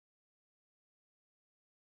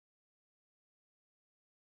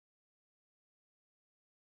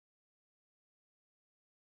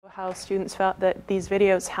How students felt that these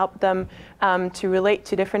videos helped them to relate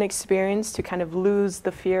to different experience, to kind of lose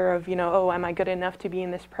the fear of, oh, am I good enough to be in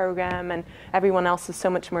this program, and everyone else has so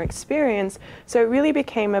much more experience. So it really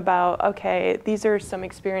became about, okay, these are some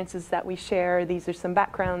experiences that we share, these are some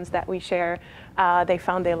backgrounds that we share. They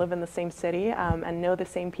found they live in the same city and know the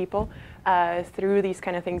same people through these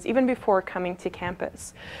kind of things, even before coming to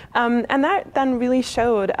campus. And that then really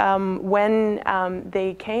showed when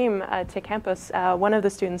they came to campus. One of the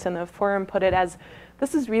students in the forum put it as,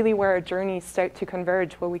 this is really where our journeys start to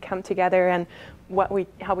converge, where we come together and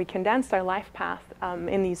how we condensed our life path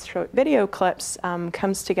in these short video clips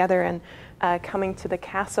comes together, and coming to the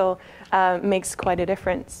castle makes quite a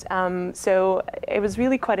difference. So it was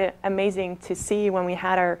really quite amazing to see when we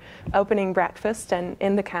had our opening breakfast and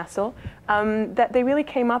in the castle that they really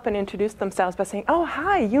came up and introduced themselves by saying, oh,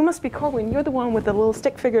 hi, you must be Corwin. You're the one with the little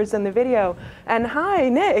stick figures in the video. And hi,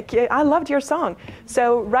 Nick, I loved your song.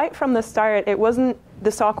 So right from the start, it wasn't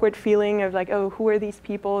this awkward feeling of like, oh, who are these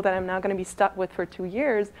people that I'm now going to be stuck with for 2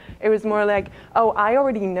 years? It was more like, oh, I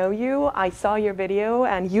already know you. I saw your video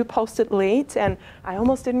and you posted late and I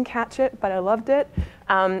almost didn't catch it, but I loved it.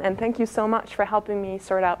 And thank you so much for helping me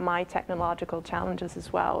sort out my technological challenges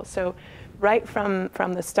as well. So right from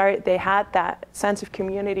the start, they had that sense of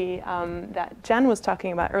community that Jen was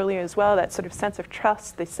talking about earlier as well, that sort of sense of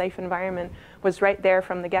trust, the safe environment was right there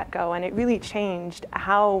from the get-go. And it really changed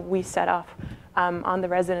how we set off on the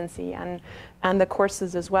residency and the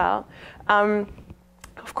courses as well.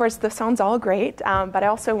 Of course, this sounds all great, but I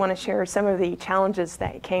also want to share some of the challenges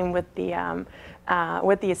that came with the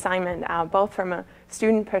assignment, both from a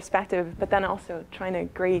student perspective, but then also trying to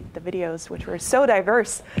grade the videos, which were so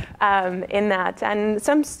diverse in that. And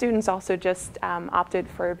some students also just opted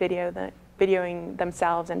for videoing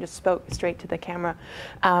themselves and just spoke straight to the camera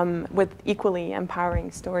with equally empowering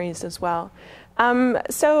stories as well.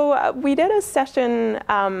 So we did a session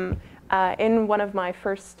in one of my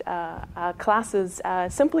first classes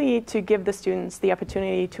simply to give the students the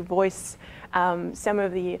opportunity to voice some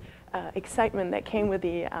of the excitement that came with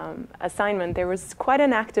the assignment. There was quite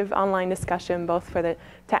an active online discussion, both for the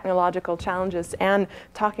technological challenges and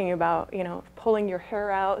talking about, pulling your hair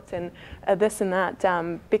out and this and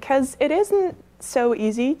that, because it isn't so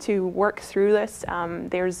easy to work through this.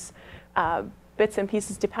 There's bits and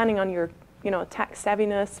pieces depending on your tech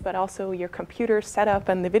savviness, but also your computer setup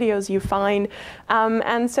and the videos you find.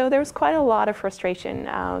 And so there was quite a lot of frustration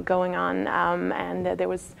going on, and there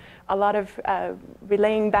was a lot of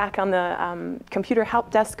relaying back on the computer help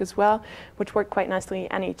desk as well, which worked quite nicely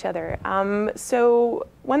and each other. So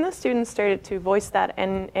when the students started to voice that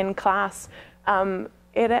in class,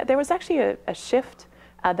 there was actually a shift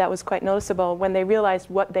that was quite noticeable when they realized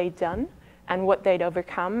what they'd done and what they'd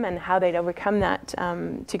overcome and how they'd overcome that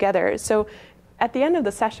together. So at the end of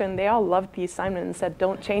the session, they all loved the assignment and said,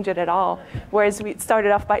 don't change it at all. Whereas we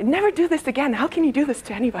started off by, never do this again. How can you do this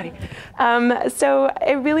to anybody? So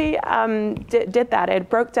it really did that. It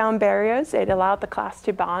broke down barriers. It allowed the class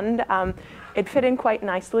to bond. It fit in quite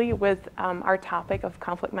nicely with our topic of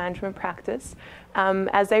conflict management practice.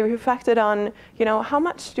 As they reflected on, how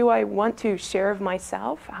much do I want to share of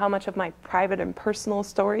myself? How much of my private and personal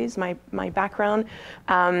stories, my background?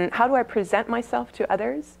 How do I present myself to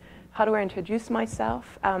others? How do I introduce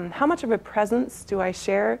myself? How much of a presence do I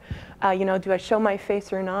share? Do I show my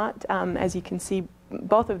face or not? As you can see,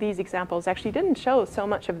 both of these examples actually didn't show so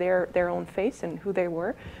much of their own face and who they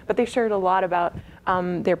were, but they shared a lot about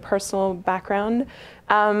their personal background.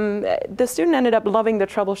 The student ended up loving the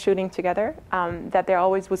troubleshooting together, that there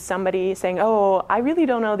always was somebody saying, oh, I really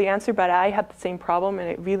don't know the answer, but I had the same problem and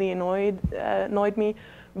it really annoyed me.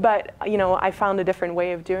 But I found a different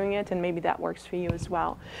way of doing it, and maybe that works for you as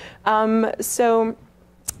well. So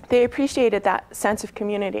they appreciated that sense of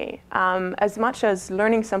community as much as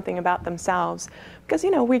learning something about themselves. Because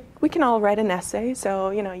we can all write an essay,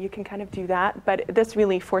 so you can kind of do that. But this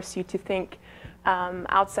really forced you to think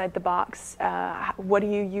outside the box. What do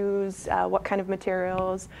you use? What kind of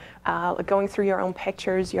materials? Going through your own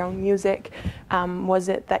pictures, your own music. Was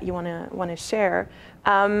it that you want to share?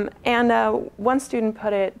 And one student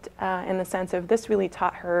put it in the sense of, this really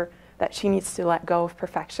taught her that she needs to let go of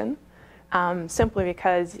perfection. Simply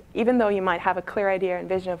because even though you might have a clear idea and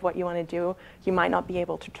vision of what you want to do, you might not be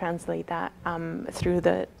able to translate that through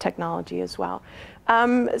the technology as well.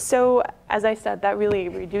 So as I said, that really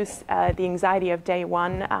reduced the anxiety of day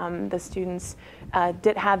one. The students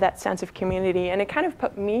did have that sense of community, and it kind of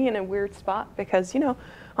put me in a weird spot because,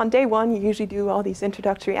 on day one, you usually do all these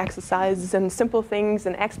introductory exercises and simple things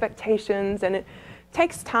and expectations, and it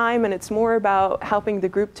takes time, and it's more about helping the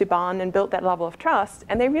group to bond and build that level of trust.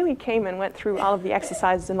 And they really came and went through all of the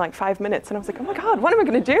exercises in like 5 minutes, and I was like, oh my God, what am I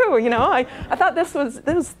going to do? You know, I thought this was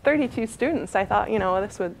 32 students. I thought, you know,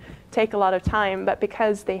 this would take a lot of time, but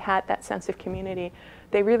because they had that sense of community,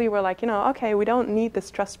 they really were like, you know, okay, we don't need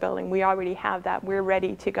this trust building. We already have that. We're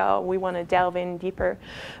ready to go. We want to delve in deeper,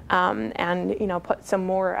 and you know, put some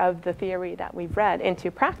more of the theory that we've read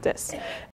into practice.